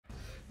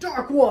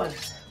Dark One!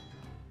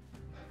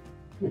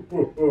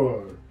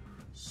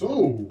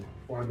 So,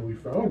 finally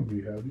found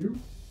me, have you?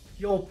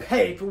 You'll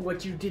pay for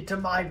what you did to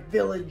my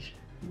village.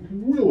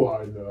 Will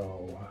I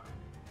now?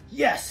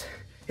 Yes,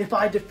 if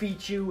I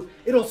defeat you,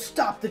 it'll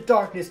stop the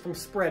darkness from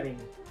spreading.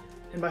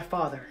 And my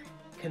father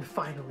can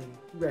finally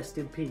rest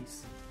in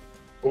peace.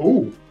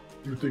 Oh,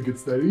 you think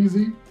it's that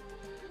easy?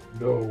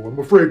 No, I'm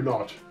afraid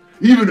not.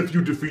 Even if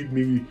you defeat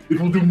me, it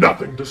will do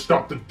nothing to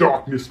stop the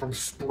darkness from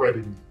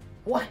spreading.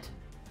 What?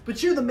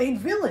 But you're the main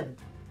villain.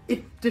 If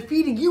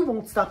defeating you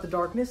won't stop the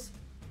darkness,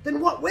 then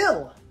what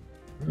will?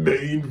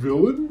 Main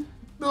villain?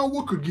 Now,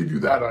 what could give you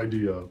that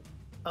idea?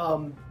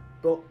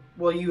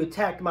 Well, you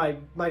attacked my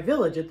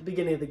village at the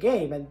beginning of the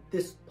game, and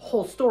this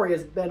whole story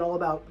has been all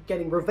about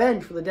getting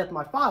revenge for the death of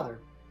my father.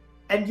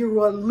 And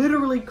you are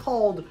literally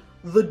called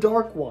the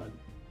Dark One.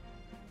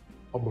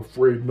 I'm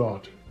afraid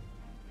not.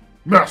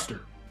 Master!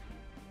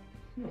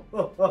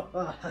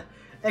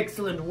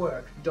 Excellent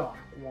work, Dark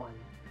One.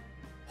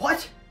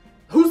 What?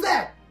 Who's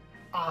that?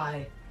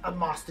 I am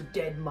Master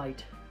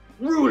Deadmite,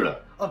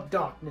 ruler of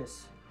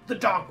darkness. The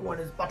Dark One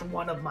is but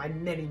one of my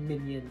many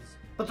minions,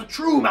 but the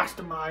true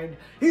mastermind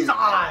is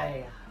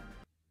I.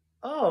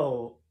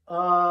 Oh,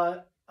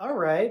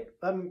 alright.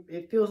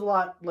 It feels a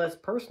lot less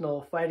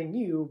personal fighting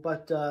you,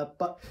 but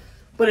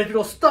if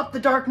it'll stop the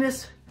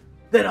darkness,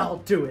 then I'll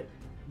do it.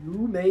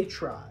 You may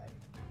try.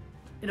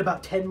 In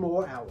about 10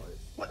 more hours.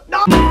 What?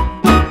 No!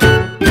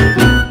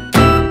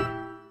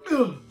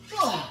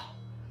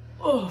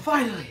 Oh,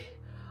 finally!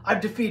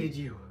 I've defeated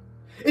you.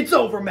 It's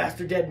over,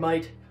 Master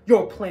Deadmite.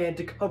 Your plan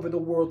to cover the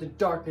world in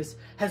darkness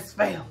has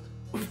failed.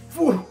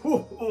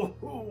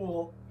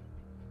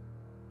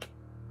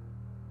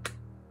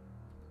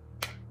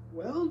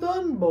 Well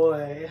done,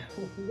 boy.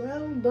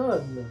 Well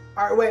done.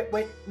 Alright,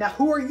 wait. Now,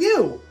 who are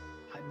you?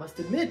 I must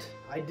admit,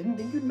 I didn't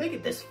think you'd make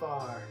it this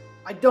far.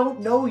 I don't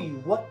know you.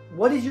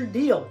 What is your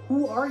deal?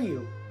 Who are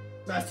you?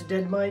 Master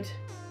Deadmite,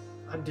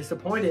 I'm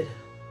disappointed.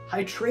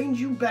 I trained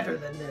you better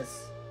than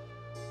this.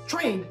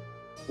 Trained?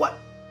 What?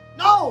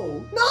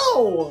 No!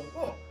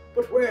 Oh,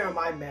 but where are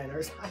my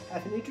manners? I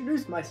haven't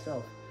introduced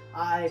myself.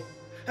 I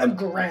am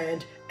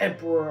Grand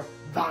Emperor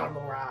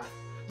Valmorath,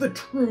 the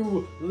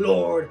true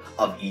Lord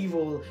of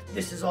Evil.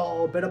 This has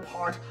all been a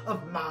part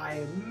of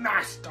my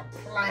master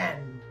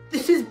plan.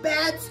 This is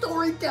bad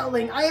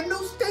storytelling. I have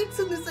no stakes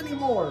in this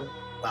anymore.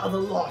 While the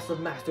loss of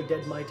Master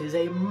Deadmite is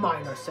a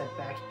minor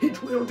setback,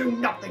 it will do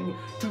nothing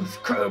to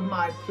curb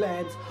my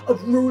plans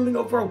of ruling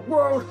over a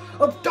world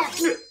of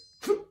darkness.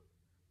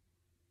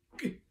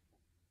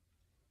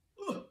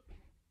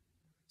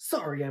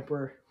 Sorry,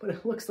 Emperor, but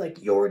it looks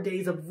like your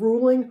days of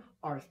ruling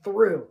are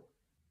through.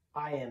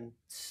 I am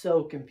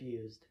so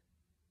confused.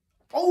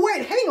 Oh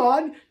wait, hang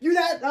on! You're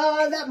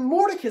that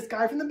Mordecus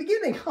guy from the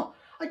beginning. Oh,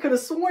 I could have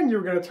sworn you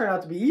were going to turn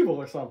out to be evil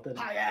or something.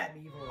 I am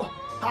evil.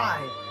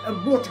 I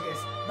am Mordecus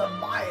the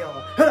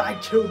Vile, and I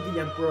killed the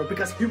Emperor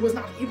because he was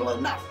not evil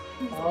enough.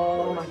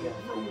 Oh my god.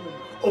 Ruling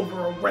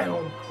over a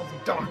realm of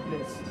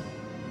darkness.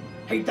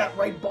 Ain't that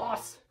right,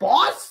 boss?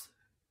 Boss?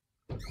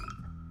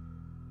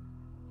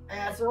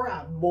 That's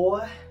right,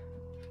 boy.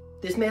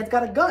 This man's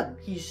got a gun.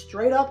 He's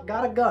straight up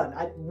got a gun.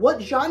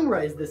 What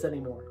genre is this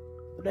anymore?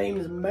 The name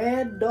is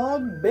Mad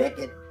Dog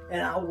Beckett,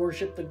 and I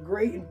worship the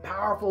great and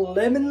powerful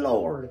Lemon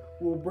Lord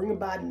who will bring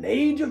about an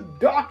age of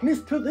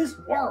darkness to this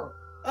world.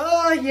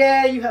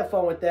 Yeah, you have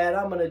fun with that.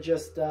 I'm gonna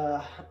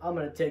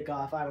take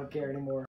off. I don't care anymore.